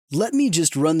"Let me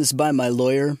just run this by my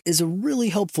lawyer" is a really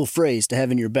helpful phrase to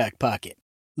have in your back pocket.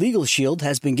 Legal Shield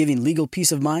has been giving legal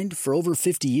peace of mind for over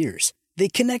 50 years. They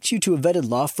connect you to a vetted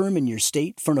law firm in your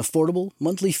state for an affordable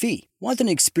monthly fee. Want an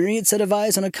experienced set of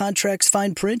eyes on a contract's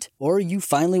fine print? Or you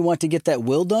finally want to get that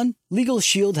will done? Legal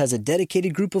Shield has a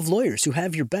dedicated group of lawyers who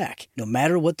have your back, no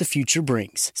matter what the future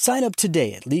brings. Sign up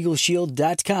today at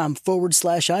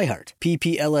LegalShield.com/iHeart.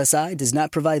 PPLSI does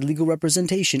not provide legal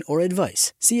representation or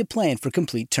advice. See a plan for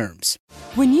complete terms.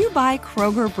 When you buy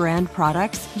Kroger brand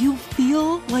products, you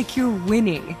feel like you're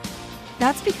winning.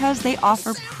 That's because they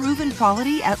offer proven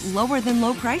quality at lower than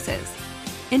low prices.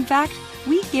 In fact,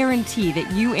 we guarantee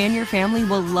that you and your family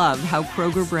will love how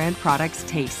Kroger brand products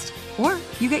taste, or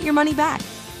you get your money back.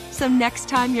 So next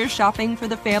time you're shopping for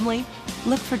the family,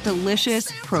 look for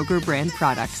delicious Kroger brand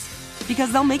products,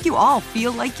 because they'll make you all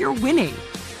feel like you're winning.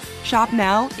 Shop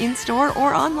now, in-store,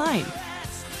 or online.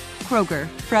 Kroger,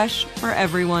 fresh for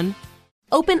everyone.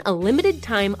 Open a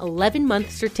limited-time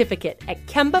 11-month certificate at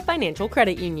Kemba Financial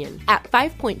Credit Union. At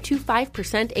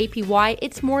 5.25% APY,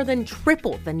 it's more than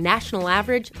triple the national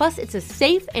average, plus it's a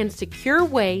safe and secure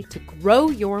way to grow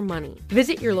your money.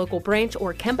 Visit your local branch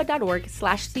or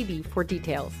kemba.org/cb for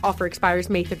details. Offer expires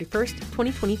May 31st,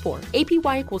 2024.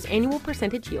 APY equals annual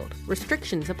percentage yield.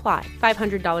 Restrictions apply.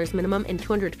 $500 minimum and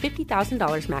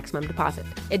 $250,000 maximum deposit.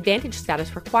 Advantage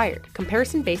status required.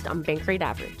 Comparison based on bank rate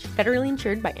average. Federally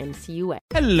insured by NCUA.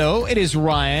 Hello, it is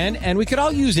Ryan, and we could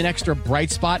all use an extra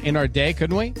bright spot in our day,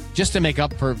 couldn't we? Just to make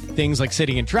up for things like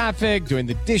sitting in traffic, doing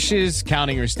the dishes,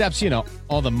 counting your steps,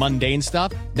 all the mundane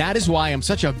stuff. That is why I'm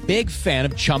such a big fan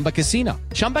of Chumba Casino.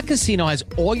 Chumba Casino has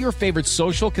all your favorite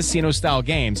social casino-style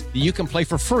games that you can play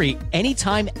for free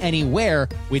anytime, anywhere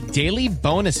with daily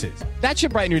bonuses. That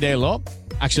should brighten your day a little.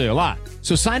 Actually, a lot.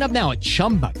 So sign up now at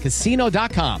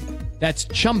ChumbaCasino.com. That's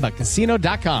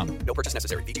ChumbaCasino.com. No purchase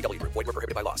necessary. VGW Group. Void where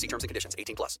prohibited by law. See terms and conditions.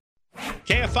 18+.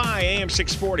 KFI AM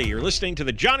 640. You're listening to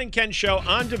the John and Ken Show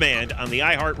on demand on the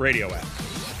iHeartRadio app.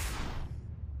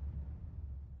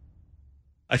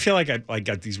 I feel like I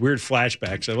got these weird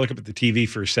flashbacks. I look up at the TV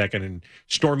for a second, and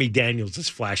Stormy Daniels is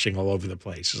flashing all over the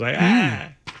place. It's like,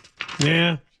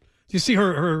 Yeah. You see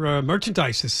her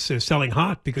merchandise is selling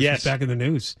hot because she's back in the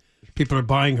news. People are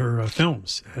buying her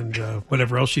films and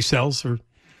whatever else she sells, or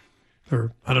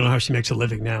I don't know how she makes a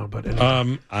living now, but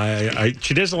anyway.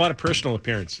 She does a lot of personal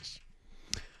appearances.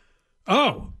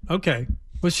 Oh, okay.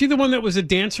 Was she the one that was a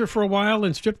dancer for a while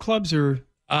in strip clubs, or?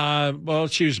 Well,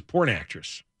 she was a porn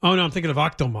actress. Oh no, I'm thinking of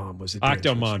Octomom. Was it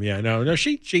Octomom? Yeah, no.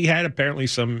 She had apparently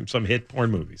some hit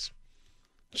porn movies.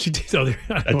 She did. So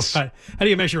how do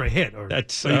you measure a hit? Or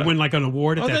so you win like an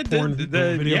award at that porn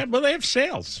video? Yeah, well, they have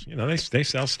sales. They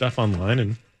sell stuff online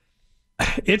and.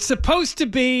 It's supposed to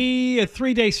be a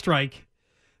 3-day strike,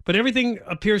 but everything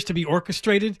appears to be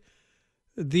orchestrated.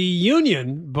 The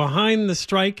union behind the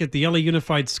strike at the LA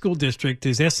Unified School District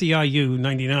is SEIU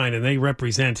 99, and they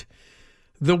represent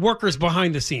the workers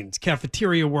behind the scenes,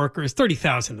 cafeteria workers,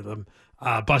 30,000 of them,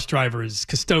 bus drivers,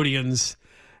 custodians.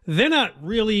 They're not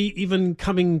really even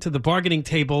coming to the bargaining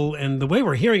table, and the way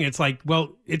we're hearing it's like,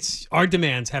 well, it's our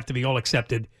demands have to be all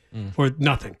accepted or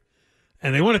nothing.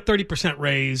 And they want a 30%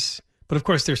 raise. But of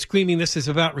course, they're screaming, this is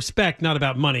about respect, not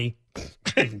about money.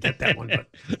 I didn't get that one, but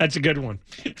that's a good one.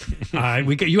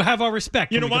 You have our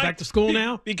respect. Can we go back to school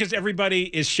now? Because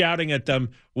everybody is shouting at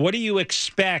them. What do you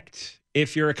expect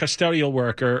if you're a custodial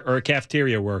worker or a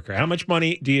cafeteria worker? How much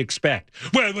money do you expect?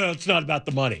 Well, it's not about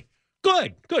the money.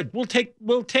 Good.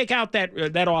 We'll take out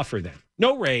that offer then.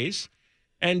 No raise,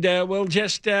 and we'll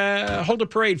just hold a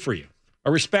parade for you,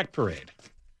 a respect parade.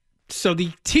 So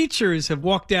the teachers have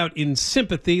walked out in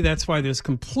sympathy. That's why there's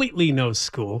completely no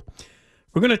school.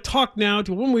 We're going to talk now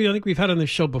to a woman I think we've had on the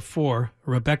show before,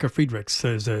 Rebecca Friedrichs.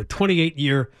 Is a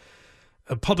 28-year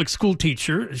public school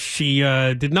teacher. She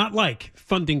did not like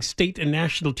funding state and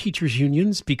national teachers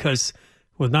unions because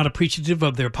was not appreciative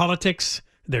of their politics,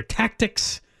 their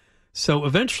tactics. So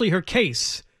eventually her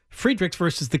case, Friedrichs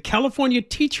versus the California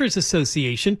Teachers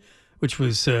Association, which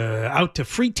was out to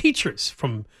free teachers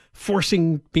from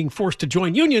being forced to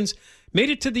join unions, made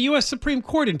it to the U.S. Supreme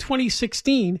Court in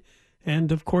 2016.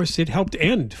 And, of course, it helped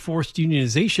end forced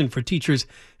unionization for teachers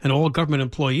and all government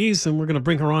employees. And we're going to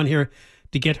bring her on here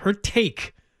to get her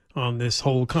take on this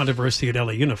whole controversy at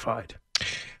LA Unified.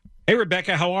 Hey,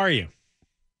 Rebecca, how are you?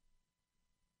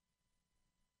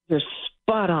 You're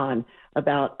spot on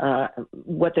about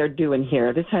what they're doing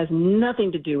here. This has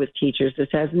nothing to do with teachers. This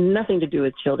has nothing to do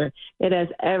with children. It has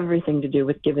everything to do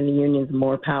with giving the unions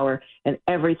more power and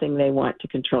everything they want to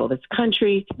control this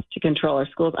country, to control our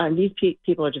schools. These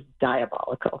people are just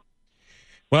diabolical.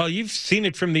 Well, you've seen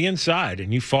it from the inside,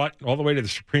 and you fought all the way to the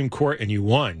Supreme Court, and you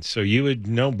won. So you would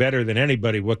know better than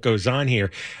anybody what goes on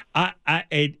here. I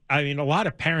mean, a lot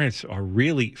of parents are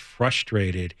really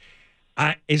frustrated.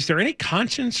 Is there any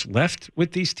conscience left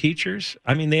with these teachers?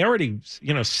 I mean, they already,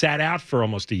 sat out for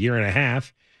almost a year and a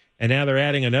half, and now they're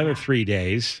adding another 3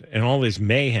 days and all this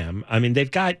mayhem. I mean, they've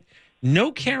got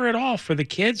no care at all for the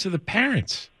kids or the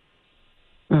parents.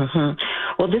 Mm-hmm.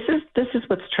 Well, this is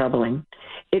what's troubling.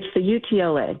 It's the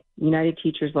UTLA, United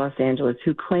Teachers Los Angeles,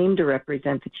 who claim to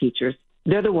represent the teachers.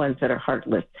 They're the ones that are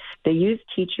heartless. They use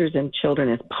teachers and children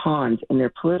as pawns in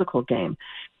their political game.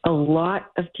 A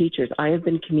lot of teachers, I have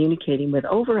been communicating with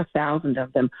over 1,000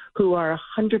 of them who are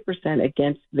 100%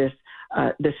 against this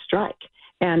strike.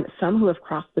 And some who have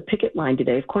crossed the picket line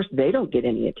today, of course, they don't get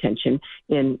any attention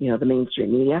in the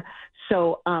mainstream media.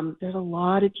 So there's a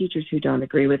lot of teachers who don't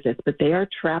agree with this, but they are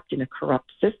trapped in a corrupt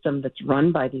system that's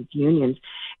run by these unions,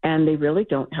 and they really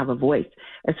don't have a voice.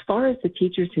 As far as the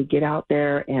teachers who get out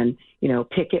there and,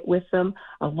 picket with them,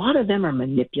 a lot of them are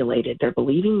manipulated. They're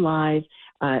believing lies.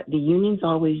 The unions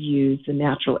always use the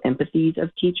natural empathies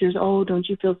of teachers. Oh, don't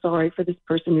you feel sorry for this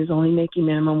person who's only making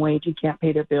minimum wage and can't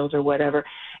pay their bills or whatever?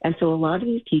 And so a lot of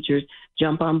these teachers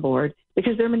jump on board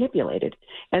because they're manipulated.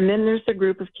 And then there's the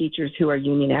group of teachers who are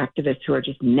union activists who are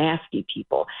just nasty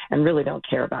people and really don't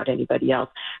care about anybody else.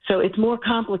 So it's more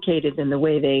complicated than the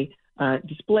way they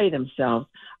display themselves.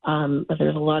 But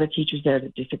there's a lot of teachers there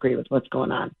that disagree with what's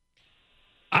going on.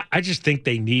 I just think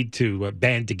they need to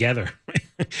band together,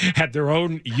 have their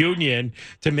own union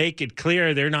to make it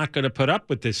clear they're not going to put up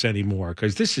with this anymore,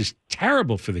 because this is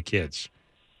terrible for the kids.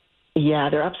 Yeah,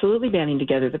 they're absolutely banding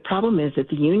together. The problem is that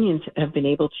the unions have been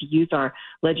able to use our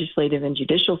legislative and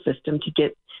judicial system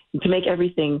to make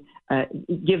everything,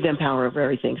 give them power over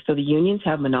everything. So the unions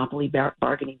have monopoly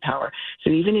bargaining power. So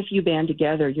even if you band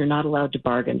together, you're not allowed to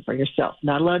bargain for yourself,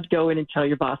 not allowed to go in and tell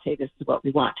your boss, hey, this is what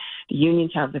we want. The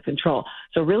unions have the control.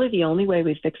 So really the only way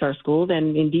we fix our schools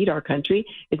and indeed our country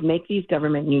is make these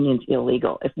government unions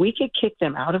illegal. If we could kick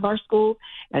them out of our schools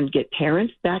and get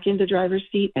parents back in the driver's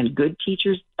seat and good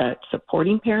teachers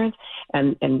supporting parents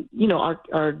and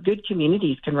our good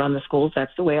communities can run the schools.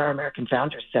 That's the way our American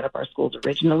founders set up our schools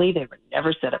originally. They were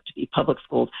never set up to be public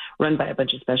schools run by a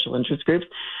bunch of special interest groups.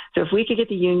 So if we could get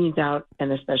the unions out and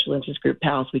the special interest group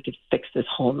pals, we could fix this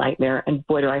whole nightmare. And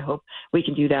boy, do I hope we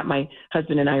can do that. My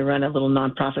husband and I run a little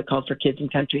nonprofit called For Kids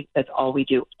and Country. That's all we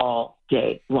do all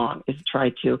day long is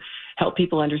try to help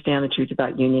people understand the truth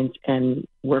about unions and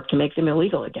work to make them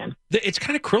illegal again. It's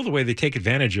kind of cruel the way they take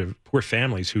advantage of poor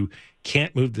families who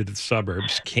can't move to the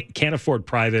suburbs, can't afford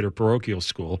private or parochial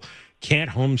school, can't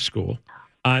homeschool.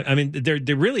 I mean,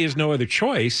 there really is no other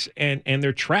choice, and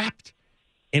they're trapped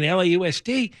in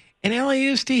LAUSD. And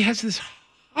LAUSD has this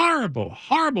horrible,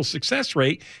 horrible success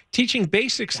rate teaching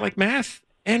basics like math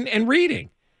and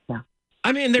reading. Yeah.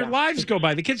 I mean, their lives go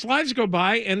by. The kids' lives go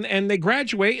by, and they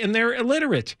graduate, and they're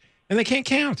illiterate, and they can't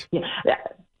count. Yeah,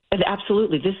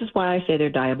 absolutely. This is why I say they're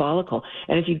diabolical.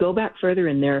 And if you go back further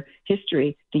in their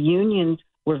history, the unions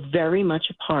were very much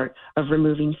a part of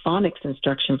removing phonics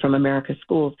instruction from America's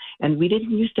schools. And we didn't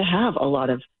used to have a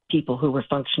lot of people who were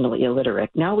functionally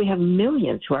illiterate. Now we have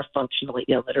millions who are functionally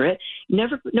illiterate.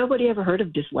 Nobody ever heard of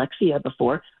dyslexia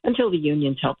before until the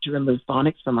unions helped to remove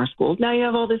phonics from our schools. Now you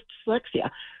have all this dyslexia.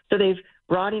 So they've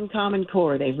brought in Common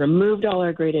Core. They've removed all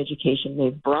our great education.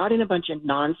 They've brought in a bunch of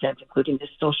nonsense, including this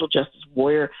social justice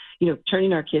warrior,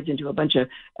 turning our kids into a bunch of,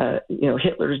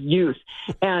 Hitler's youth.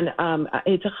 And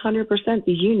it's 100%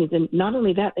 these unions. And not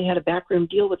only that, they had a backroom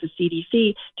deal with the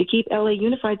CDC to keep LA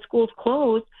Unified Schools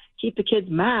closed, keep the kids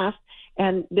masked.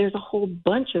 And there's a whole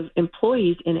bunch of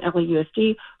employees in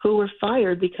LAUSD who were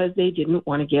fired because they didn't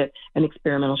want to get an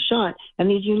experimental shot. And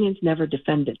these unions never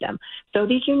defended them. So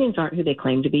these unions aren't who they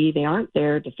claim to be. They aren't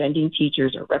there defending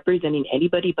teachers or representing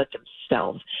anybody but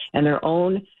themselves and their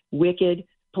own wicked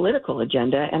political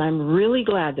agenda. And I'm really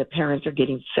glad that parents are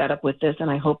getting fed up with this. And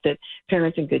I hope that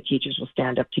parents and good teachers will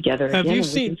stand up together again and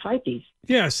we can fight these.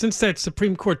 Yeah, since that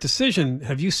Supreme Court decision,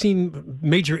 have you seen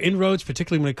major inroads,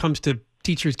 particularly when it comes to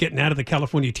teachers getting out of the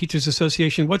California Teachers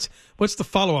Association? What's the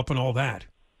follow-up on all that?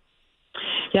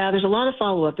 Yeah, there's a lot of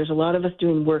follow-up. There's a lot of us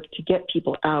doing work to get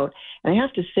people out. And I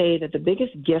have to say that the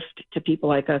biggest gift to people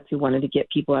like us who wanted to get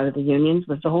people out of the unions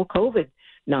was the whole COVID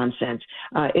nonsense.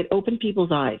 It opened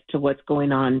people's eyes to what's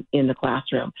going on in the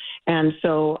classroom. And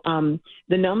so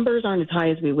the numbers aren't as high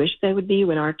as we wish they would be.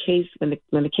 When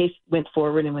the case went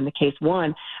forward and when the case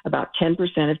won, about 10%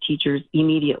 of teachers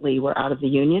immediately were out of the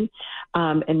union.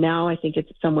 And now I think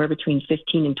it's somewhere between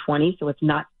 15 and 20. So it's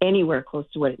not anywhere close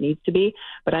to what it needs to be.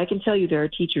 But I can tell you there are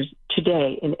teachers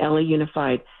today in LA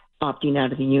Unified opting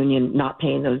out of the union, not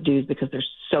paying those dues because they're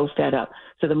so fed up.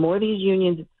 So the more these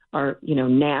unions are,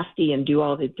 nasty and do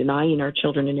all the denying our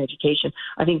children in education,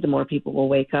 I think the more people will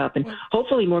wake up. And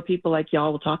hopefully more people like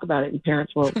y'all will talk about it and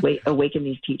parents will awaken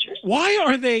these teachers. Why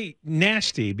are they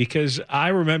nasty? Because I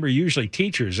remember usually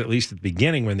teachers, at least at the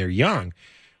beginning when they're young,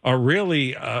 are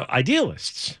really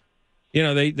idealists.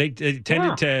 They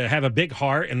tended to have a big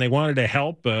heart and they wanted to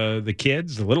help the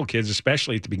kids, the little kids,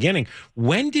 especially at the beginning.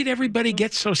 When did everybody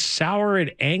get so sour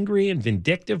and angry and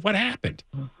vindictive? What happened?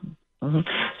 Mm-hmm.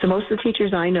 So most of the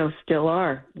teachers I know still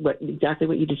are exactly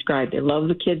what you described. They love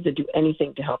the kids. They do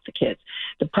anything to help the kids.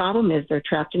 The problem is they're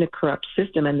trapped in a corrupt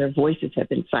system and their voices have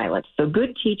been silenced. So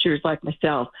good teachers like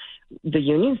myself, the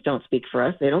unions don't speak for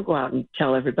us. They don't go out and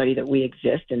tell everybody that we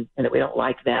exist and that we don't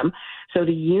like them. So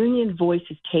the union voice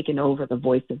has taken over the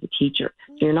voice of the teacher.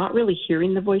 So you're not really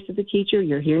hearing the voice of the teacher.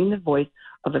 You're hearing the voice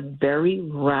of a very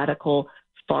radical,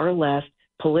 far left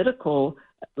political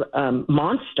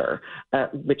monster,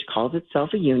 which calls itself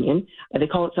a union. They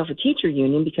call itself a teacher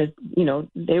union because,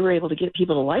 they were able to get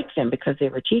people to like them because they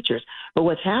were teachers. But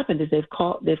what's happened is they've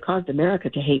caused America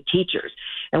to hate teachers.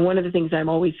 And one of the things I'm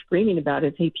always screaming about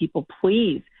is, hey, people,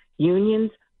 please,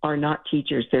 unions are not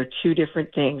teachers. They're two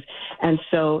different things. And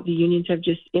so the unions have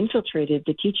just infiltrated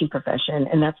the teaching profession,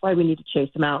 and that's why we need to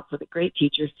chase them out so that great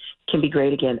teachers can be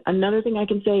great again. Another thing I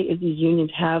can say is these unions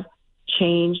have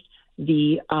changed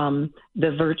the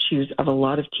virtues of a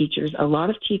lot of teachers. A lot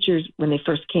of teachers, when they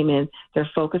first came in, their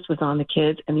focus was on the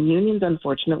kids, and the unions,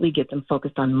 unfortunately, get them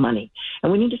focused on money.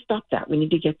 And we need to stop that. We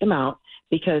need to get them out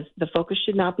because the focus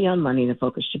should not be on money. The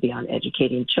focus should be on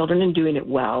educating children and doing it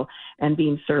well and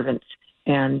being servants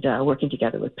and working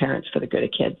together with parents for the good of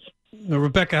kids. Now,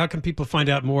 Rebecca, how can people find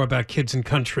out more about Kids and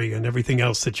Country and everything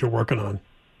else that you're working on?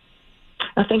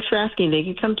 Thanks for asking. They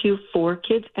can come to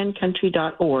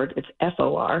forkidsandcountry.org. It's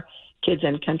FOR,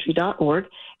 kidsandcountry.org,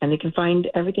 and they can find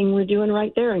everything we're doing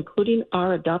right there, including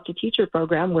our Adopt a Teacher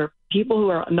program, where people who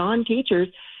are non-teachers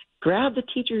grab the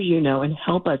teachers and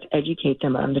help us educate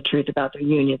them on the truth about their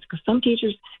unions. Because some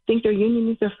teachers think their union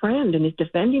is their friend and is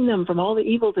defending them from all the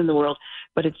evils in the world,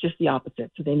 but it's just the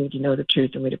opposite. So they need to know the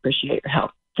truth, and we'd appreciate your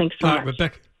help. Thanks so much.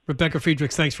 Rebecca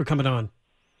Friedrichs, thanks for coming on.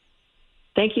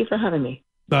 Thank you for having me.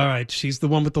 All right. She's the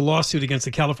one with the lawsuit against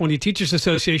the California Teachers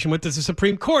Association, went to the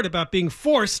Supreme Court about being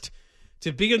forced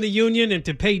to be in the union and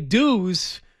to pay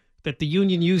dues that the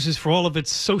union uses for all of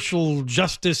its social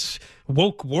justice,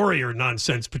 woke warrior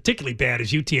nonsense. Particularly bad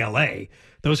is UTLA.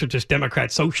 Those are just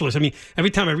Democrat socialists. I mean,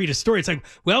 every time I read a story, it's like,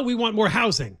 well, we want more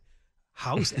housing.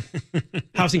 Housing?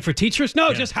 Housing for teachers?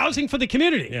 No, just housing for the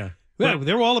community. Yeah. Well,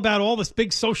 they're all about all this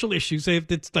big social issues.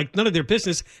 It's like none of their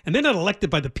business, and they're not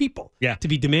elected by the people to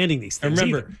be demanding these things.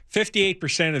 And remember,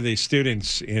 58% of the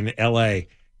students in L.A.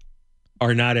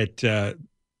 are not at the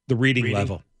reading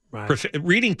level. Right.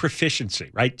 Reading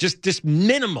proficiency, right? Just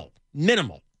minimal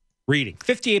reading.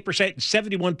 58%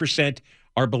 and 71%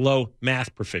 are below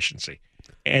math proficiency.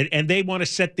 And they want to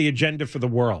set the agenda for the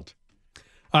world.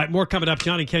 All right, more coming up.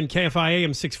 John and Ken, KFI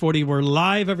AM 640. We're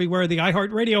live everywhere, the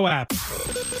iHeartRadio app.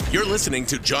 You're listening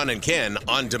to John and Ken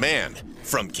on demand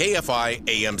from KFI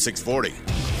AM 640.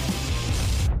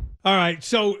 All right,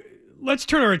 so let's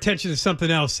turn our attention to something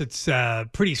else that's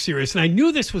pretty serious. And I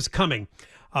knew this was coming.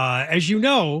 As you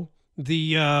know,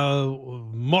 the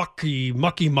mucky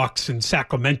mucks in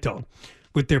Sacramento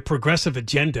with their progressive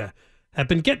agenda have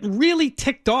been getting really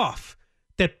ticked off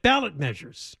that ballot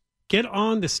measures get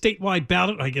on the statewide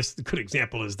ballot. I guess the good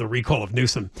example is the recall of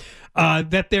Newsom,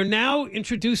 that they're now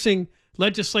introducing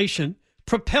legislation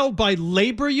propelled by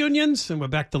labor unions, and we're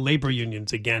back to labor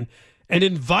unions again, and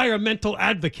environmental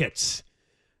advocates.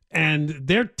 And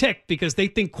they're ticked because they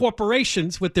think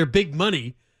corporations with their big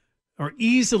money are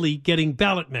easily getting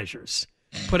ballot measures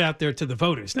put out there to the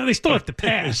voters. Now, they still have to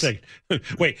pass.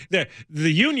 Wait, the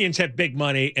unions have big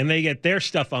money, and they get their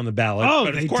stuff on the ballot. Oh,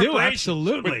 but they do,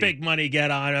 absolutely. With big money get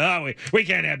on, we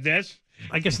can't have this.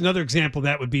 I guess another example of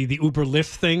that would be the Uber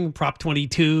Lyft thing, Prop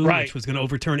 22, which was going to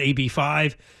overturn AB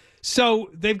 5. So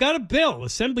they've got a bill,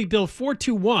 Assembly Bill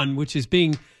 421, which is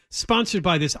being sponsored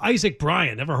by this Isaac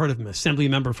Bryan. Never heard of him, assembly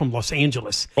member from Los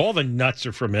Angeles. All the nuts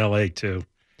are from L.A., too.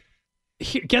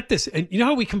 Here, get this. And you know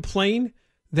how we complain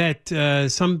that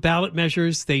some ballot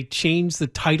measures, they change the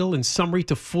title and summary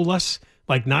to fool us,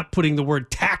 like not putting the word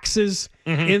taxes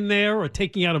in there or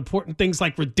taking out important things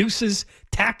like reduces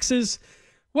taxes?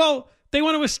 Well, they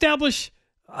want to establish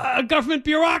a government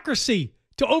bureaucracy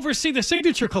to oversee the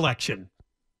signature collection.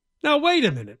 Now, wait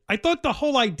a minute. I thought the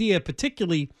whole idea,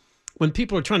 particularly when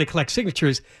people are trying to collect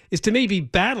signatures is to maybe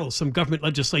battle some government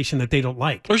legislation that they don't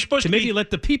like. We're supposed to maybe let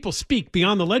the people speak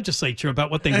beyond the legislature about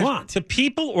what they want. The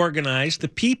people organize, the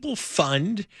people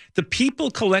fund, the people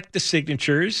collect the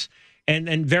signatures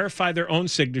and verify their own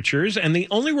signatures. And the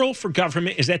only role for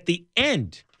government is at the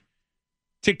end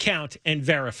to count and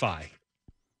verify.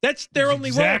 That's their only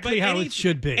role. Exactly how it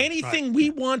should be. Anything we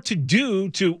want to do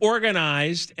to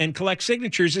organize and collect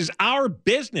signatures is our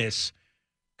business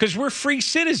because we're free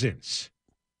citizens.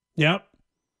 Yep.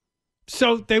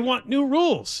 So they want new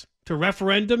rules to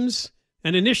referendums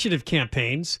and initiative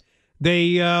campaigns.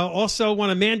 They also want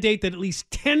to mandate that at least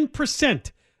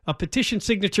 10% of petition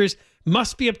signatures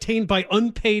must be obtained by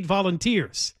unpaid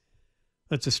volunteers.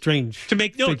 That's a strange to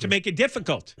make it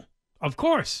difficult. Of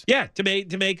course. Yeah, to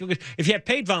make if you have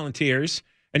paid volunteers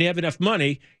and you have enough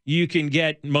money, you can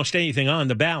get most anything on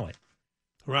the ballot.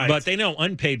 Right. But they know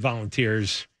unpaid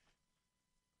volunteers.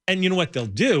 And you know what they'll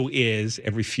do is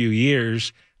every few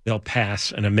years they'll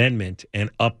pass an amendment and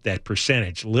up that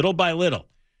percentage little by little.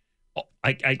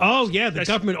 The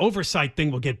government oversight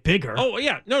thing will get bigger. Oh,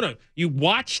 yeah. No. You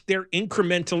watch their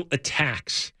incremental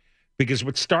attacks because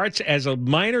what starts as a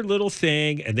minor little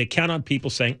thing and they count on people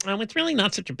saying, oh, it's really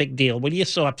not such a big deal. What are you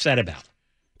so upset about?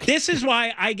 This is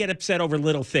why I get upset over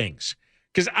little things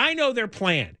because I know their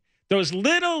plan. Those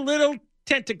little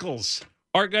tentacles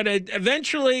are going to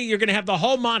eventually, you're going to have the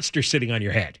whole monster sitting on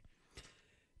your head.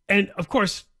 And, of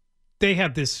course, they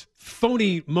have this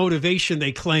phony motivation.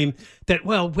 They claim that,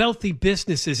 wealthy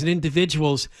businesses and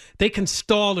individuals, they can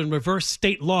stall and reverse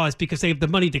state laws because they have the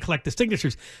money to collect the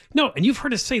signatures. No, and you've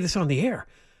heard us say this on the air.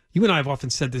 You and I have often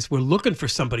said this. We're looking for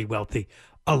somebody wealthy.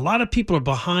 A lot of people are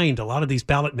behind a lot of these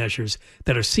ballot measures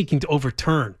that are seeking to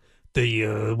overturn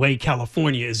the way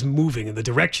California is moving and the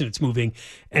direction it's moving.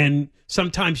 And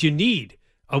sometimes you need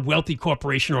a wealthy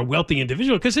corporation or a wealthy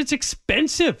individual because it's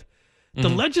expensive. The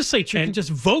legislature can just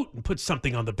vote and put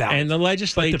something on the ballot. And the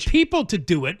legislature. But the people to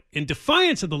do it in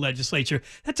defiance of the legislature,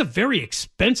 that's a very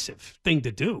expensive thing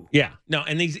to do. Yeah. No,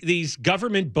 and these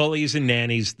government bullies and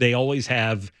nannies, they always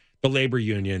have the labor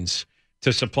unions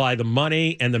to supply the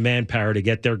money and the manpower to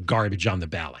get their garbage on the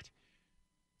ballot.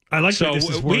 I like that this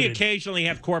is worded. We occasionally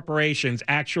have corporations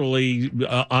actually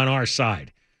on our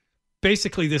side.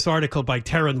 Basically, this article by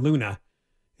Taryn Luna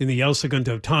in the El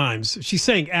Segundo Times, she's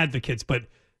saying advocates, but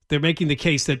they're making the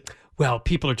case that,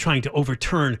 people are trying to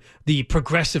overturn the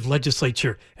progressive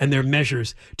legislature and their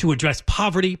measures to address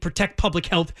poverty, protect public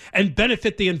health, and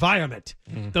benefit the environment.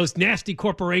 Those nasty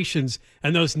corporations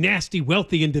and those nasty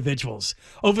wealthy individuals.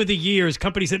 Over the years,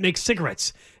 companies that make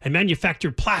cigarettes and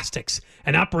manufacture plastics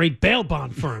and operate bail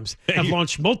bond firms have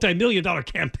launched multi-million-dollar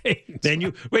campaigns. Then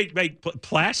you wait,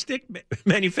 plastic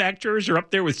manufacturers are up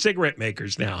there with cigarette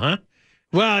makers now, huh?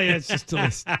 Well, yeah, it's just a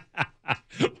list.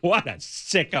 What a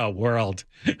sicko world.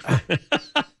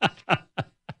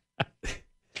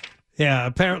 Yeah,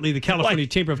 apparently the California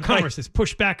Chamber of Commerce has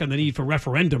pushed back on the need for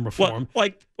referendum reform.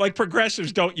 Like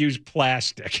progressives don't use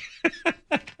plastic.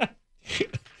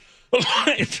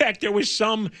 In fact, there was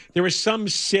some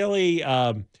silly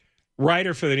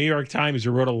writer for the New York Times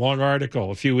who wrote a long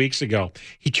article a few weeks ago.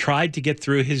 He tried to get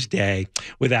through his day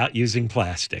without using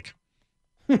plastic.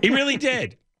 He really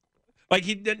did. Like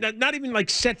he not even like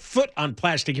set foot on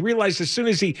plastic. He realized as soon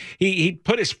as he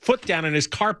put his foot down in his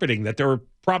carpeting that there were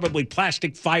probably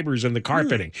plastic fibers in the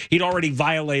carpeting. He'd already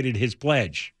violated his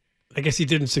pledge. I guess he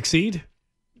didn't succeed?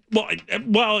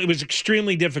 Well, it was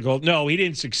extremely difficult. No, he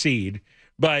didn't succeed,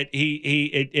 but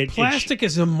plastic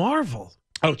is a marvel.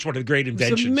 Oh, it's one of the great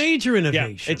inventions. It's a major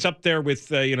innovation. Yeah, it's up there with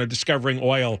discovering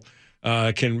oil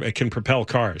can propel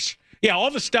cars. Yeah,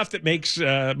 all the stuff that makes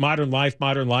modern life,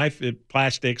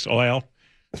 plastics, oil.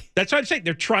 That's what I'm saying.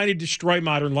 They're trying to destroy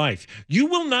modern life. You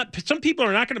will not. Some people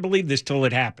are not going to believe this till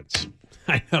it happens.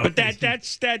 I know. But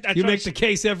that's you make the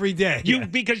case every day.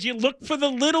 Because you look for the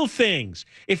little things.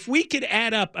 If we could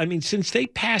add up, since they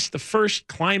passed the first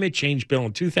climate change bill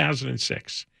in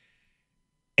 2006,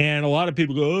 and a lot of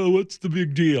people go, "Oh, what's the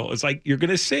big deal?" It's like you're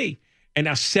going to see. And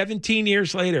now, 17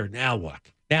 years later, now what?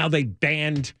 Now they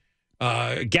banned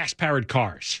gas-powered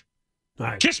cars,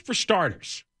 right, just for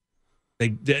starters.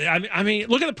 Look at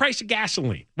the price of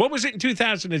gasoline. What was it in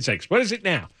 2006? What is it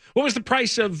now? What was the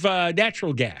price of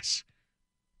natural gas?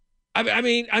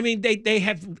 They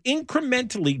have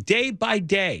incrementally, day by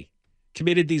day,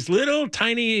 committed these little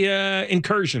tiny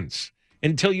incursions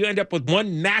until you end up with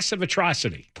one massive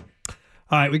atrocity.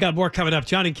 All right, we got more coming up.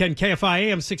 John and Ken, KFI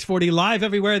AM 640, live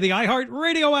everywhere, the iHeart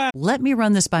Radio app. Let me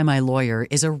run this by my lawyer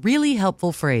is a really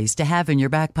helpful phrase to have in your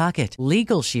back pocket.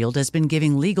 Legal Shield has been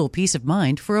giving legal peace of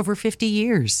mind for over 50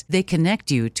 years. They connect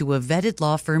you to a vetted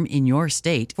law firm in your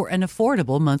state for an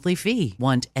affordable monthly fee.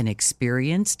 Want an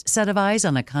experienced set of eyes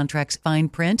on a contract's fine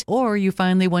print? Or you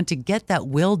finally want to get that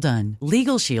will done?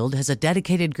 Legal Shield has a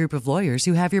dedicated group of lawyers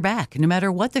who have your back, no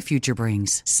matter what the future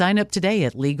brings. Sign up today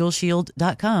at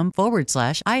LegalShield.com/iHeart.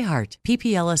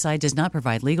 PPLSI does not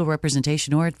provide legal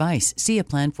representation or advice. See a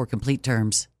plan for complete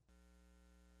terms.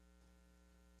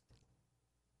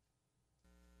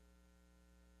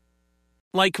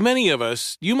 Like many of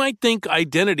us, you might think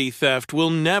identity theft will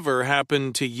never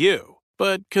happen to you.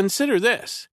 But consider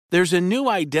this. There's a new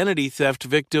identity theft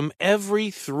victim every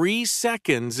 3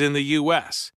 seconds in the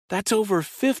U.S. That's over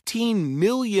 15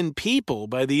 million people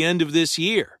by the end of this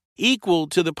year, equal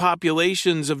to the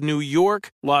populations of New York,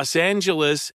 Los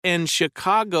Angeles, and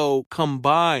Chicago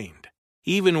combined.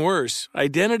 Even worse,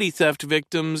 identity theft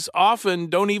victims often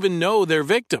don't even know they're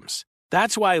victims.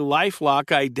 That's why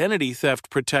LifeLock Identity Theft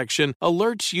Protection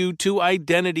alerts you to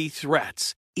identity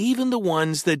threats, even the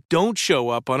ones that don't show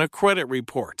up on a credit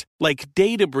report, like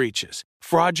data breaches,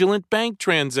 fraudulent bank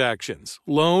transactions,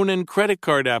 loan and credit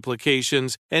card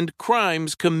applications, and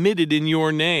crimes committed in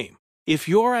your name. If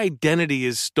your identity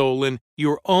is stolen,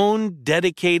 your own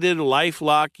dedicated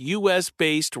LifeLock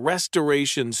U.S.-based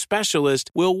restoration specialist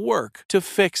will work to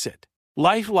fix it.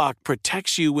 LifeLock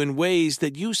protects you in ways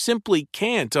that you simply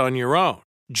can't on your own.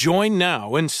 Join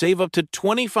now and save up to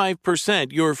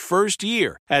 25% your first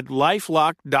year at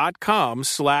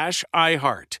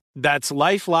LifeLock.com/iHeart. That's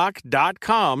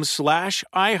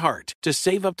LifeLock.com/iHeart to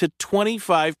save up to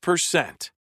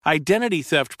 25%. Identity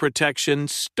theft protection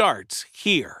starts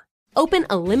here. Open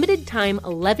a limited-time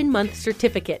 11-month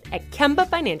certificate at Kemba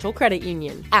Financial Credit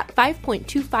Union. At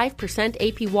 5.25%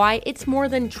 APY, it's more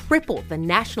than triple the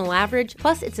national average,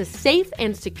 plus it's a safe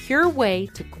and secure way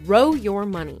to grow your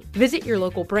money. Visit your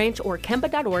local branch or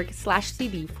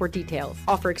kemba.org/CD for details.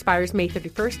 Offer expires May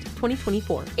 31st,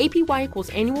 2024. APY equals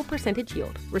annual percentage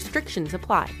yield. Restrictions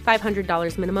apply.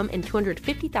 $500 minimum and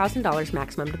 $250,000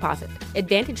 maximum deposit.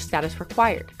 Advantage status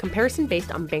required. Comparison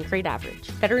based on bank rate average.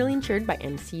 Federally insured by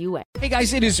NCUA. Hey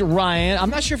guys, it is Ryan.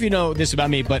 I'm not sure if you know this about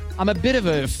me, but I'm a bit of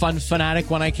a fun fanatic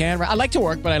when I can. I like to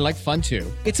work, but I like fun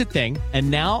too. It's a thing.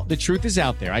 And now the truth is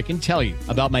out there. I can tell you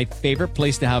about my favorite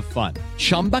place to have fun.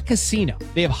 Chumba Casino.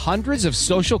 They have hundreds of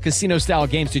social casino style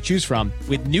games to choose from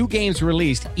with new games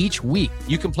released each week.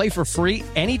 You can play for free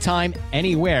anytime,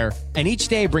 anywhere. And each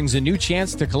day brings a new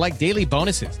chance to collect daily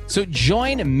bonuses. So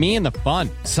join me in the fun.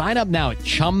 Sign up now at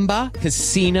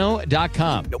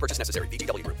ChumbaCasino.com. No purchase necessary.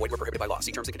 VGW Group. Void where prohibited by law.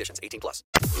 See terms and conditions. 18+.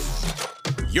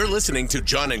 You're listening to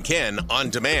John and Ken on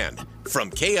demand from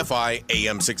KFI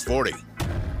AM 640.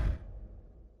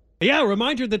 Yeah, a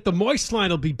reminder that the Moist Line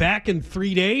will be back in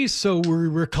 3 days, so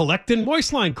we're collecting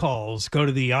Moist Line calls. Go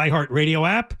to the iHeart Radio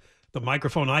app. The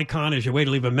microphone icon is your way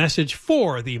to leave a message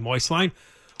for the Moist Line,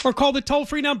 or call the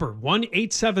toll-free number,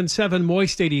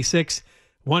 1-877-MOIST-86,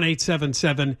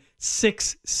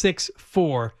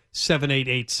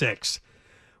 1-877-664-7886.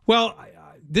 Well,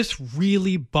 this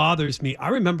really bothers me. I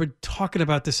remember talking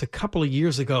about this a couple of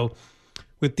years ago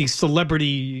with the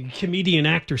celebrity comedian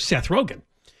actor Seth Rogen.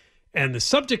 And the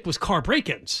subject was car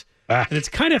break-ins. And it's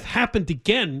kind of happened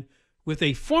again with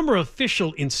a former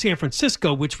official in San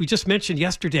Francisco, which we just mentioned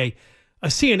yesterday. A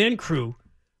CNN crew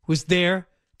was there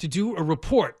to do a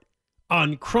report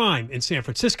on crime in San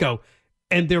Francisco,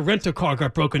 and their rental car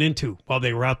got broken into while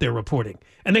they were out there reporting.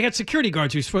 And they had security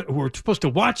guards who were supposed to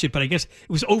watch it, but I guess it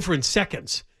was over in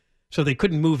seconds. So they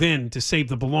couldn't move in to save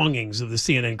the belongings of the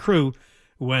CNN crew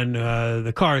when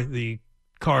the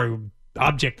car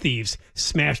object thieves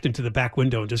smashed into the back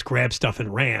window and just grabbed stuff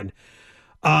and ran.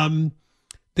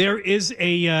 There is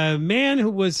a man who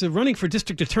was running for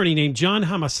district attorney named John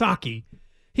Hamasaki.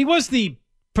 He was the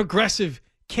progressive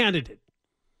candidate.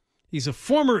 He's a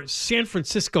former San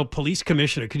Francisco police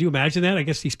commissioner. Could you imagine that? I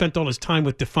guess he spent all his time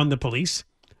with Defund the Police.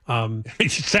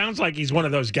 It sounds like he's one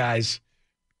of those guys.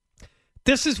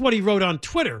 This is what he wrote on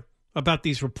Twitter about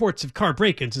these reports of car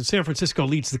break-ins. And San Francisco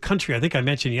leads the country. I think I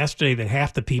mentioned yesterday that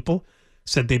half the people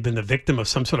said they've been the victim of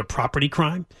some sort of property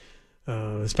crime,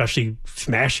 especially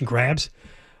smash and grabs.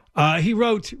 He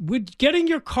wrote, "Would getting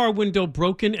your car window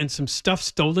broken and some stuff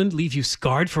stolen leave you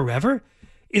scarred forever?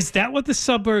 Is that what the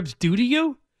suburbs do to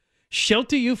you?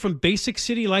 Shelter you from basic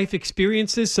city life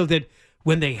experiences so that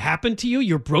when they happen to you,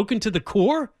 you're broken to the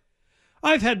core?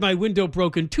 I've had my window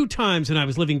broken 2 times and I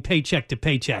was living paycheck to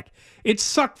paycheck. It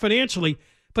sucked financially,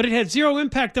 but it had zero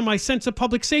impact on my sense of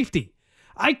public safety.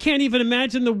 I can't even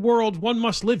imagine the world one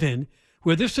must live in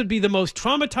where this would be the most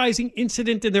traumatizing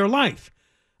incident in their life.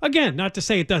 Again, not to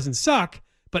say it doesn't suck,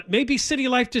 but maybe city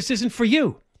life just isn't for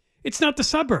you. It's not the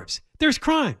suburbs. There's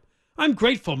crime. I'm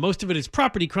grateful most of it is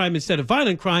property crime instead of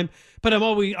violent crime, but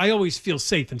I always feel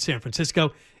safe in San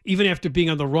Francisco, even after being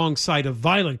on the wrong side of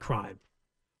violent crime.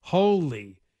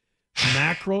 Holy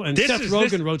mackerel. And Seth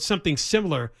Rogen wrote something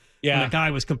similar when a guy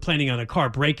was complaining on a car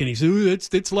break-in. He said, ooh,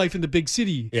 it's life in the big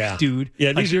city, dude.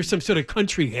 Yeah, like you're some sort of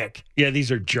country hick. Yeah, these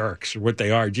are jerks, or what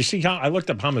they are. Did you see how I looked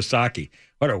up Hamasaki?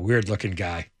 What a weird-looking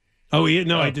guy. Oh,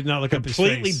 I did not look up his face.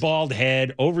 Completely bald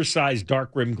head, oversized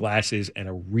dark rimmed glasses, and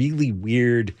a really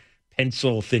weird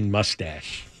pencil-thin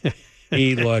mustache.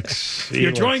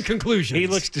 You're drawing conclusions. He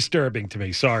looks disturbing to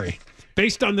me. Sorry.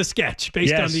 Based on the sketch, on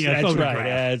the that's photograph. Right.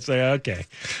 Yeah, it's okay.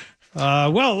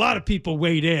 Well, a lot of people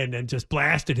weighed in and just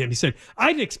blasted him. He said, I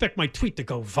didn't expect my tweet to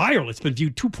go viral. It's been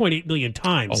viewed 2.8 million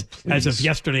times as of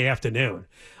yesterday afternoon.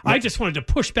 I just wanted to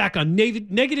push back on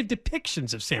negative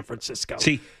depictions of San Francisco.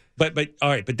 See, but all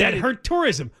right, but that hurt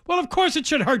tourism. Well, of course it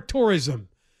should hurt tourism.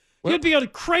 Well, you'd be a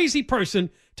crazy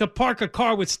person to park a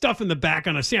car with stuff in the back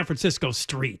on a San Francisco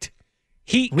street.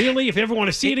 Really? If you ever want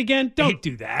to see it again, don't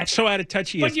do that. So out of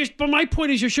touch he is. But my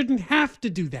point is you shouldn't have to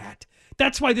do that.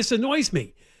 That's why this annoys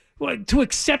me. Well, to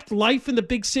accept life in the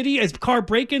big city as car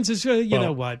break-ins is,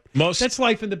 know what? That's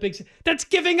life in the big city. That's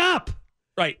giving up.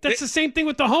 Right. That's the same thing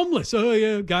with the homeless. Oh,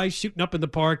 yeah, guys shooting up in the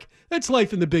park. That's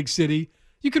life in the big city.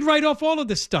 You could write off all of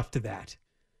this stuff to that.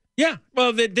 Yeah.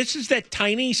 Well, this is that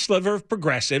tiny sliver of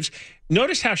progressives.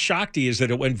 Notice how shocked he is that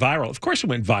it went viral. Of course it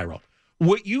went viral.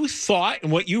 What you thought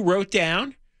and what you wrote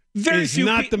down, is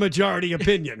not the majority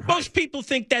opinion. Right? Most people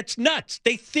think that's nuts.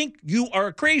 They think you are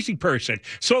a crazy person.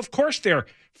 So, of course, they're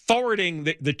forwarding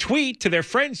the tweet to their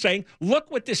friends saying, look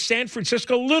what this San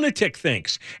Francisco lunatic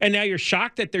thinks. And now you're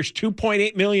shocked that there's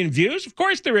 2.8 million views? Of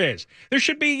course there is. There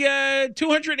should be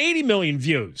 280 million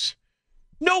views.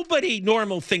 Nobody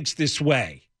normal thinks this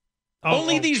way.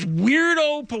 Only these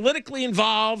weirdo, politically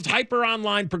involved,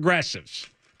 hyper-online progressives.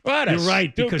 You're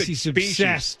right, because he's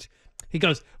obsessed. He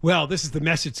goes, well, this is the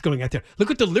message going out there. Look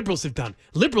what the liberals have done.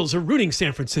 Liberals are rooting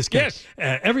San Francisco. Yes.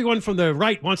 Everyone from the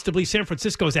right wants to believe San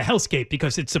Francisco is a hellscape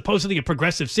because it's supposedly a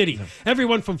progressive city.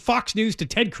 Everyone from Fox News to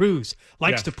Ted Cruz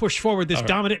likes to push forward this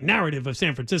dominant narrative of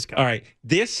San Francisco. All right.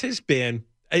 This has been,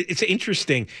 it's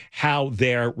interesting how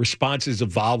their responses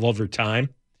evolve over time.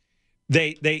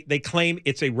 They claim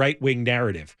it's a right-wing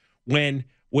narrative. When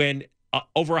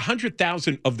over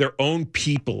 100,000 of their own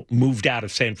people moved out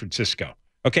of San Francisco.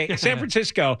 Okay, San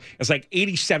Francisco is like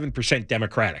 87%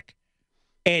 Democratic,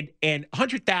 and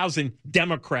 100,000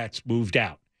 Democrats moved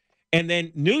out, and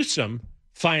then Newsom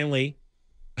finally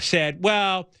said,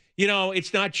 "Well,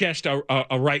 it's not just a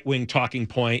right-wing talking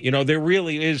point. There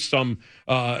really is some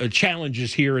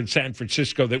challenges here in San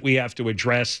Francisco that we have to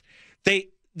address."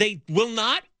 They will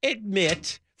not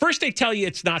admit. First, they tell you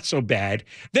it's not so bad.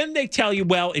 Then they tell you,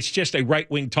 well, it's just a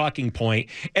right-wing talking point.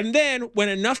 And then when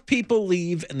enough people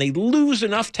leave and they lose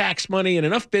enough tax money and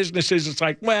enough businesses, it's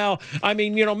like, well,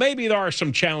 maybe there are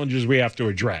some challenges we have to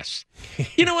address.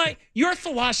 You know what? Your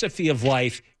philosophy of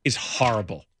life is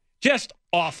horrible. Just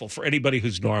awful for anybody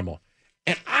who's normal.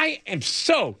 And I am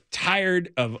so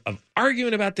tired of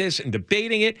arguing about this and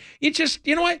debating it.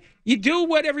 You know what? You do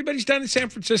what everybody's done in San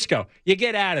Francisco. You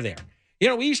get out of there.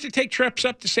 We used to take trips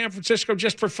up to San Francisco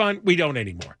just for fun. We don't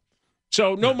anymore.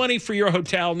 So no money for your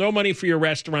hotel, no money for your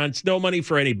restaurants, no money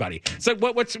for anybody. It's like,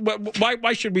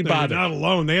 why should we bother? They're not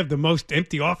alone. They have the most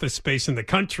empty office space in the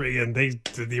country, and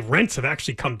the rents have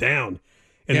actually come down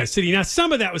in the city. Now,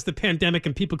 some of that was the pandemic,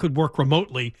 and people could work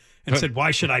remotely and said,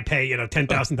 why should I pay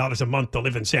 $10,000 a month to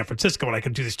live in San Francisco when I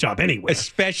could do this job anywhere?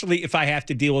 Especially if I have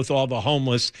to deal with all the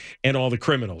homeless and all the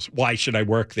criminals. Why should I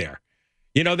work there?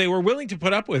 They were willing to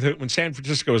put up with it when San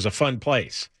Francisco was a fun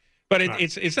place. But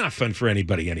it's not fun for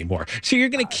anybody anymore. So you're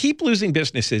going to keep losing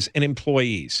businesses and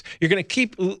employees. You're going to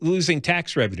keep losing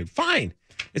tax revenue. Fine.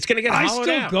 It's going to get hollowed out.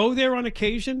 I still go there on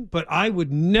occasion, but I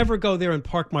would never go there and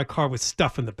park my car with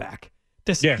stuff in the back.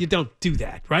 You don't do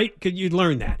that, right? You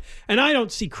learn that. And I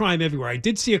don't see crime everywhere. I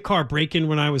did see a car break-in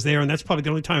when I was there, and that's probably the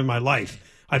only time in my life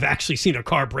I've actually seen a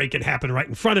car break-in happen right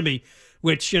in front of me,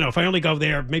 which, if I only go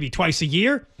there maybe twice a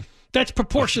year, that's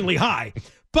proportionally high.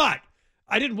 But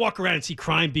I didn't walk around and see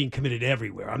crime being committed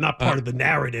everywhere. I'm not part of the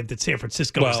narrative that San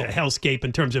Francisco is a hellscape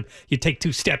in terms of you take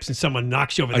 2 steps and someone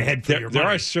knocks you over the head for your money. There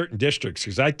are certain districts,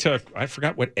 because I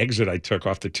forgot what exit I took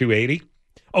off the 280.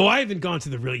 Oh, I haven't gone to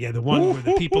the one where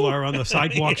the people are on the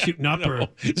sidewalk shooting up.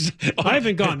 I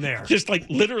haven't gone there. Just like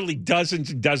literally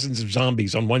dozens and dozens of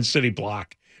zombies on one city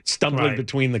block, stumbling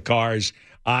between the cars.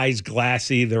 eyes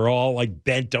glassy. They're all like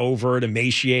bent over and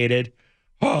emaciated.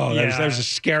 Oh, that was the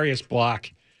scariest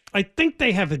block. I think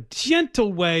they have a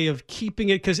gentle way of keeping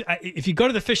it, because if you go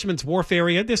to the Fisherman's Wharf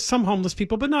area, there's some homeless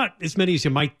people, but not as many as you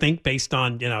might think based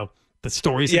on, the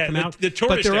stories that come out. The tourist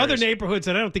but there are areas. other neighborhoods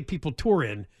that I don't think people tour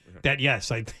in that,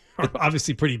 are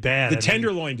obviously pretty bad. The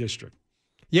Tenderloin District.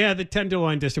 Yeah, the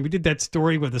Tenderloin District. We did that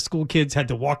story where the school kids had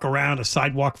to walk around a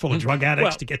sidewalk full of drug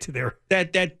addicts to get to their...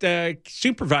 That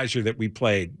supervisor that we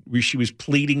played, she was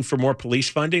pleading for more police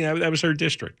funding. That was her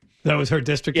district. That was her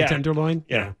district, the Tenderloin?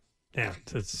 Yeah. Yeah,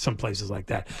 some places like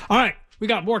that. All right, we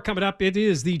got more coming up. It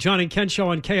is the John and Ken Show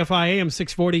on KFI AM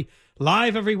 640,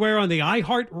 live everywhere on the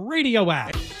iHeart Radio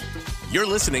app. You're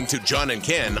listening to John and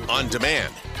Ken on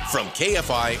demand from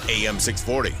KFI AM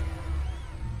 640.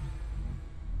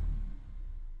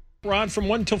 We're on from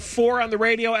 1 till 4 on the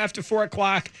radio, after 4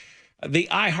 o'clock. The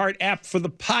iHeart app for the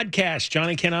podcast, John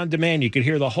and Ken on demand. You can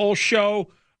hear the whole show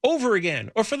over again,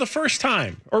 or for the first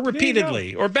time, or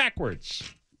repeatedly, or backwards.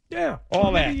 Yeah.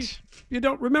 All that. You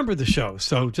don't remember the show,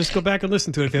 so just go back and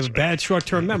listen to it if you have a bad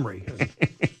short-term memory.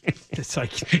 It's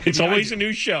like... It's always a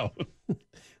new show.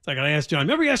 It's like I asked John,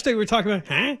 remember yesterday we were talking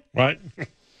about, What?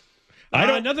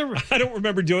 I don't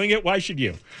remember doing it. Why should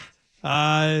you?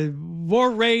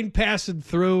 More rain passing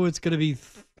through. It's going to be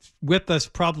with us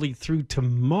probably through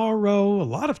tomorrow, a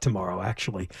lot of tomorrow,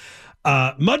 actually.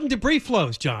 Mud and debris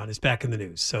flows, John, is back in the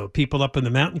news. So people up in the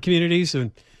mountain communities,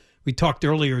 and we talked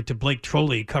earlier to Blake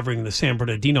Trolley covering the San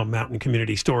Bernardino mountain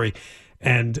community story,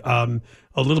 and a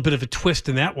little bit of a twist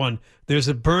in that one. There's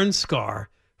a burn scar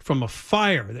from a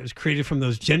fire that was created from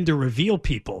those gender reveal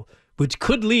people, which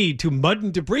could lead to mud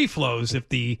and debris flows if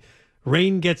the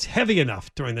rain gets heavy enough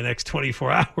during the next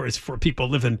 24 hours for people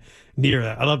living near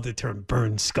that. I love the term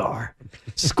burn scar.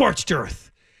 Scorched earth,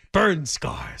 burn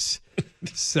scars.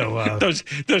 So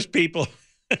those people,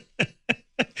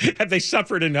 have they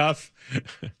suffered enough?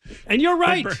 And you're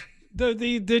right.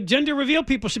 The gender reveal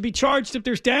people should be charged if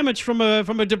there's damage from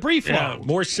a debris flow. Yeah,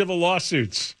 more civil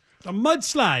lawsuits. A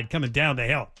mudslide coming down the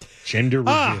hill. Gender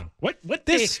reveal. What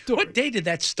day did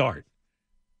that start?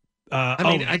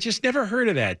 I just never heard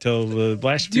of that till the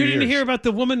last few years. You didn't hear about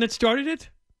the woman that started it?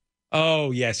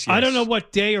 Oh, yes. I don't know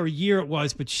what day or year it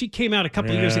was, but she came out a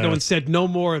couple of years ago and said, no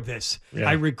more of this. Yeah.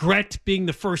 I regret being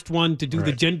the first one to do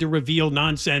the gender reveal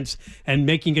nonsense and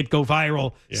making it go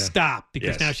viral. Yeah. Stop,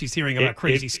 because now she's hearing about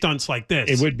crazy stunts like this.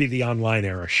 It would be the online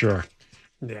era, sure.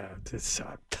 Yeah.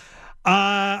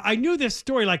 I knew this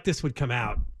story like this would come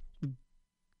out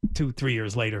 2-3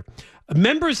 years later.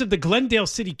 Members of the Glendale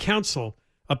City Council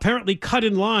apparently cut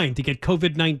in line to get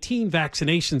COVID-19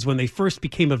 vaccinations when they first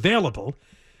became available.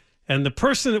 And the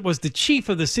person that was the chief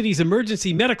of the city's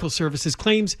emergency medical services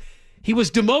claims he was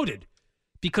demoted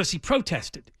because he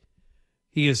protested.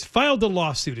 He has filed a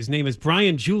lawsuit. His name is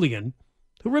Brian Julian,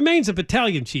 who remains a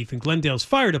battalion chief in Glendale's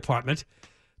fire department,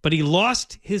 but he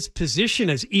lost his position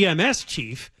as EMS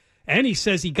chief, and he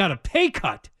says he got a pay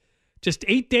cut just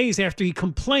 8 days after he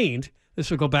complained,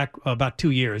 this will go back about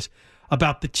 2 years,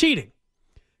 about the cheating.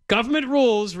 Government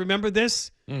rules, remember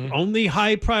this? Mm-hmm. Only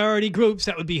high priority groups,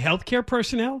 that would be healthcare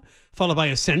personnel, followed by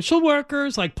essential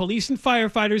workers like police and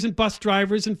firefighters and bus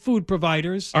drivers and food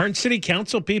providers. Aren't city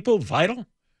council people vital?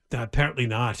 Apparently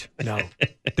not. No,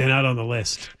 they're not on the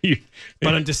list.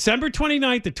 But on December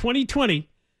 29th of 2020,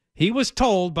 he was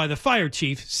told by the fire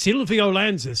chief, Silvio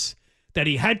Lanzis, that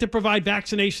he had to provide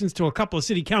vaccinations to a couple of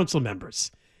city council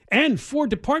members and 4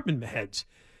 department heads.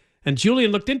 And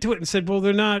Julian looked into it and said, well,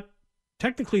 they're not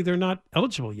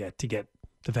eligible yet to get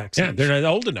the vaccine. Yeah, they're not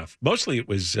old enough. Mostly it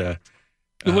was the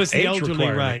elderly,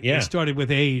 right? Yeah. It started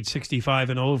with age 65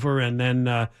 and over, and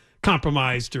then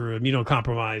compromised or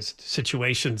immunocompromised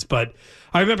situations. But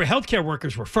I remember healthcare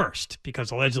workers were first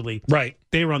because allegedly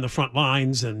they were on the front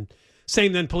lines, and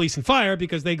same then police and fire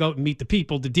because they go out and meet the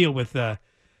people to deal with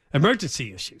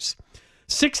emergency issues.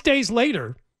 6 days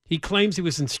later, he claims he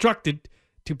was instructed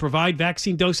to provide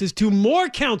vaccine doses to more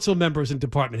council members and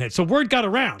department heads. So word got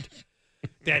around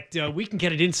that we can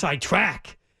get an inside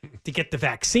track to get the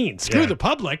vaccine. Screw the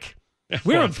public.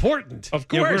 We're important. Of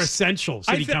course. We're essential,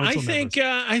 city council members.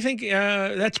 I think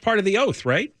that's part of the oath,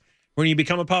 right? When you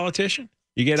become a politician,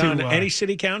 you get on any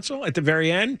city council at the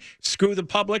very end, screw the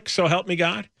public, so help me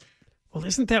God. Well,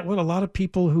 isn't that what a lot of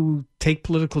people who take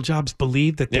political jobs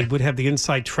believe, that they would have the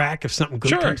inside track if something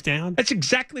good comes down? That's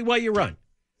exactly why you run.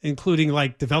 Including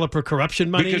like developer corruption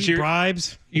money,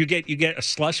 bribes. You get a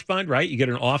slush fund, right? You get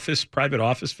an private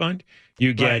office fund.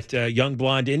 You get young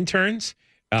blonde interns.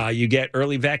 You get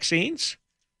early vaccines.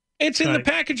 It's in the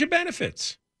package of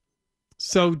benefits.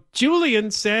 So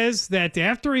Julian says that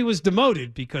after he was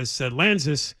demoted because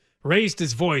Lanzis raised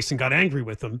his voice and got angry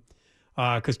with them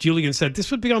because Julian said,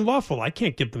 this would be unlawful. I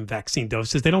can't give them vaccine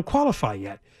doses. They don't qualify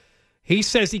yet. He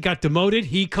says he got demoted.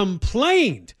 He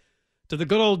complained to the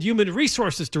good old human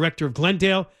resources director of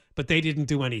Glendale, but they didn't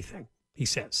do anything, he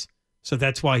says. So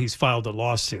that's why he's filed a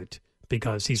lawsuit,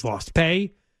 because he's lost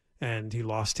pay and he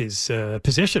lost his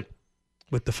position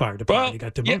with the fire department. Well, he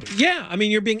got demoted. Yeah, I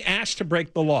mean, you're being asked to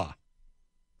break the law.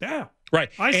 Yeah. Right.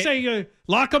 I say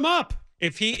lock him up.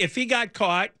 If he got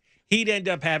caught, he'd end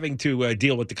up having to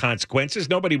deal with the consequences.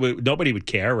 Nobody would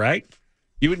care, right?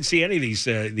 You wouldn't see any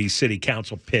of these city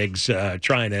council pigs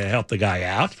trying to help the guy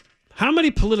out. How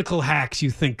many political hacks you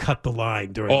think cut the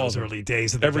line during those early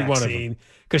days of the Every vaccine? one of them.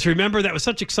 Because remember, that was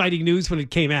such exciting news when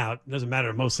it came out. It doesn't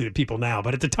matter mostly to people now,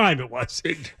 but at the time it was.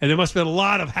 And there must have been a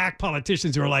lot of hack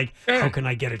politicians who were like, how can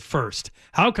I get it first?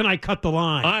 How can I cut the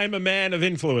line? I'm a man of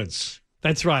influence.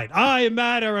 That's right. I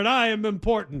matter and I am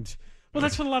important. Well,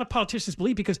 that's what a lot of politicians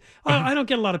believe, because I don't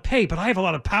get a lot of pay, but I have a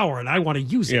lot of power and I want to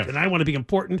use it and I want to be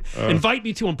important. Invite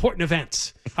me to important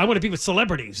events. I want to be with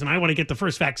celebrities and I want to get the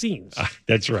first vaccines.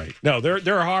 That's right. No,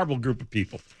 they're a horrible group of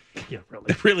people. Yeah, really.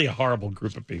 They're really a horrible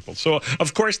group of people. So,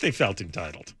 of course, they felt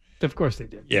entitled. Of course they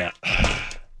did. Yeah.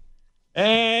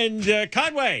 And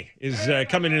Conway is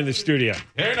coming into the studio.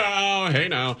 Hey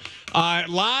now. A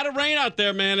lot of rain out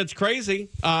there, man. It's crazy,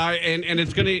 and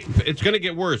it's gonna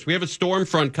get worse. We have a storm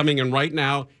front coming in right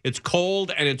now. It's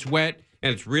cold and it's wet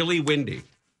and it's really windy.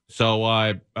 So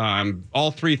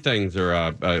all three things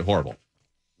are horrible.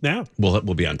 Now we'll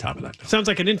be on top of that. Sounds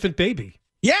like an infant baby.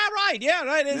 Yeah, right.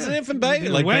 It's an infant baby.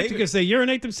 They're like wet baby. because they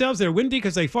urinate themselves. They're windy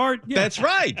because they fart. Yeah. That's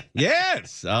right.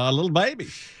 Yes, a little baby.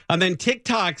 And then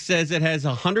TikTok says it has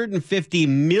 150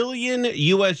 million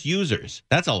U.S. users.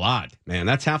 That's a lot, man.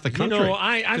 That's half the country. You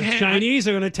know, the Chinese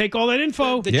are going to take all that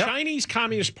info. The Chinese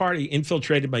Communist Party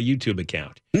infiltrated my YouTube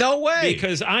account. No way.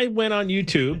 Because I went on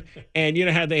YouTube, and you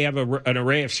know how they have an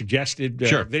array of suggested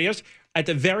videos? At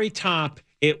the very top,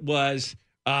 it was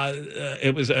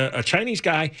a Chinese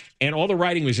guy, and all the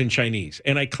writing was in Chinese.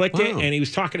 And I clicked it, and he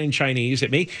was talking in Chinese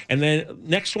at me. And then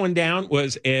next one down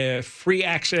was free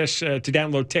access to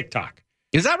download TikTok.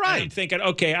 Is that right? And I'm thinking,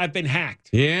 okay, I've been hacked.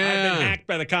 Yeah. I've been hacked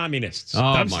by the communists. Oh,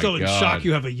 I'm my still in God. shock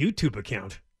you have a YouTube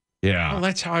account. Yeah. Well,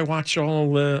 that's how I watch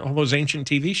all those ancient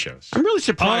TV shows. I'm really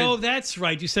surprised. Oh, that's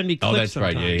right. You send me clips. Oh, that's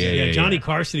right. Sometimes. Yeah. Johnny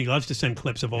Carson. He loves to send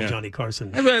clips of old Johnny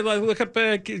Carson. I look up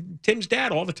Tim's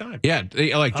dad all the time. Yeah,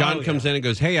 like John comes in and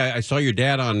goes, "Hey, I saw your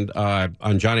dad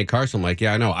on Johnny Carson." I'm like,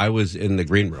 yeah, I know. I was in the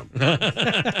green room.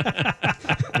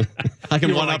 I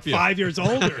can one up you. 5 years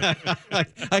older.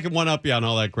 I can one up you on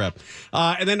all that crap.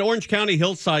 And then Orange County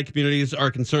hillside communities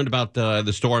are concerned about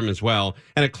the storm as well.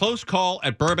 And a close call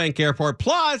at Burbank Airport.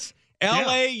 Plus,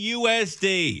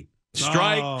 LAUSD.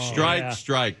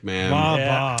 Strike, man.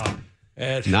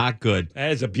 Not good.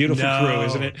 That is a beautiful crew,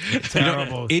 isn't it?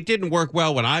 Terrible. It didn't work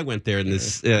well when I went there in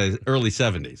this early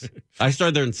 70s. I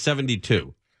started there in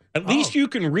 72. At least you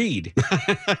can read.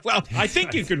 Well, I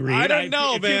think you can read. I don't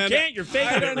know, if man. If you can't, you're faking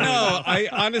I don't know.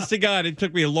 Honest to God, it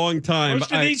took me a long time.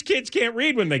 Most of these kids can't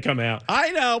read when they come out. I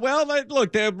know. Well,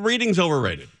 look, reading's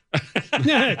overrated.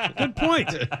 Yeah, good point.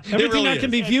 Everything really that can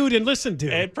be viewed and listened to.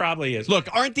 It probably is. Look,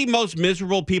 aren't the most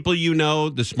miserable people you know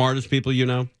the smartest people you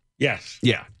know? Yes.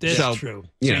 Yeah. That's true.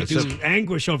 You know, do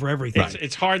anguish over everything.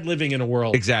 It's hard living in a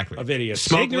world of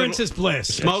idiots. Ignorance is bliss.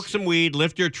 Smoke some weed,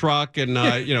 lift your truck, and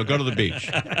go to the beach.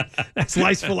 That's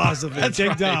life's philosophy. That's Dig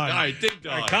right. dog. All right, dig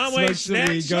dog. Conway, Smoke some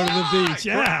weed, go to the beach.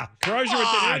 Yeah. Corrosion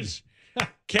with the news.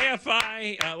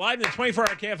 KFI, live in the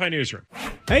 24-hour KFI newsroom.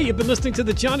 Hey, you've been listening to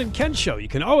The John and Ken Show. You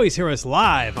can always hear us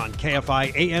live on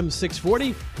KFI AM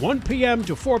 640, 1 p.m.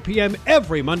 to 4 p.m.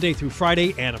 every Monday through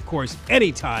Friday, and, of course,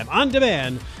 anytime on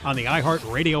demand on the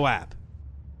iHeartRadio app.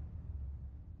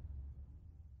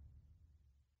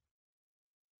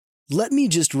 "Let me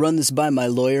just run this by my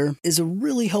lawyer" is a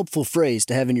really helpful phrase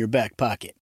to have in your back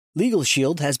pocket. Legal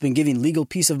Shield has been giving legal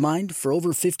peace of mind for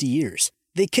over 50 years.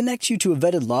 They connect you to a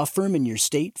vetted law firm in your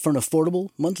state for an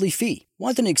affordable monthly fee.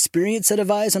 Want an experienced set of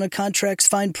eyes on a contract's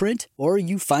fine print? Or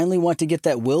you finally want to get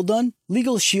that will done?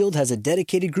 Legal Shield has a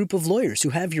dedicated group of lawyers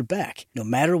who have your back, no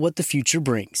matter what the future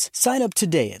brings. Sign up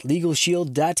today at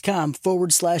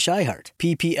LegalShield.com/iHeart.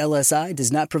 PPLSI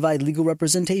does not provide legal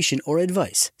representation or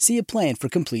advice. See a plan for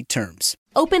complete terms.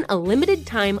 Open a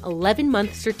limited-time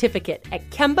 11-month certificate at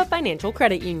Kemba Financial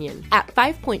Credit Union. At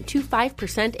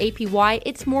 5.25% APY,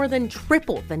 it's more than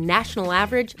triple the national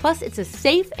average, plus it's a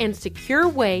safe and secure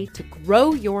way to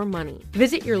grow your money.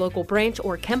 Visit your local branch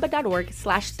or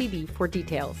kemba.org/cd for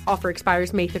details. Offer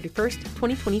expires May 31st,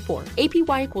 2024.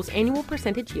 APY equals annual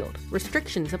percentage yield.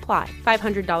 Restrictions apply.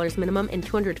 $500 minimum and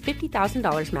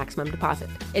 $250,000 maximum deposit.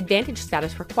 Advantage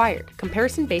status required.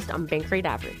 Comparison based on bank rate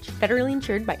average. Federally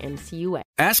insured by NCUA.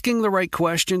 Asking the right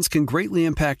questions can greatly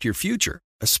impact your future,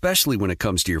 especially when it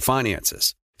comes to your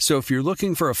finances. So if you're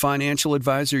looking for a financial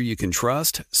advisor you can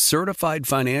trust, certified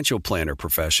financial planner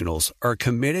professionals are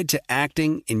committed to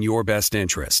acting in your best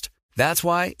interest. That's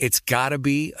why it's got to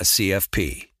be a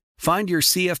CFP. Find your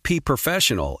CFP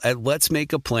professional at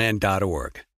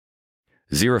letsmakeaplan.org.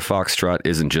 Zero Foxtrot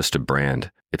isn't just a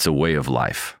brand, it's a way of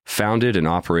life. Founded and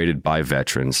operated by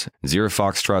veterans, Zero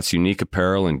Foxtrot's unique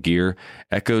apparel and gear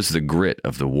echoes the grit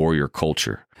of the warrior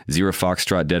culture. Zero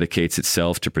Foxtrot dedicates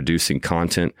itself to producing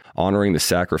content, honoring the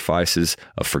sacrifices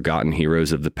of forgotten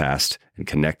heroes of the past, and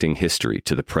connecting history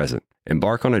to the present.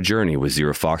 Embark on a journey with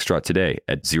Zero Foxtrot today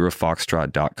at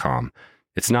zerofoxtrot.com.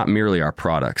 It's not merely our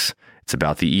products, it's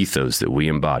about the ethos that we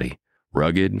embody.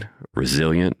 Rugged,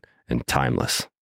 resilient, and timeless.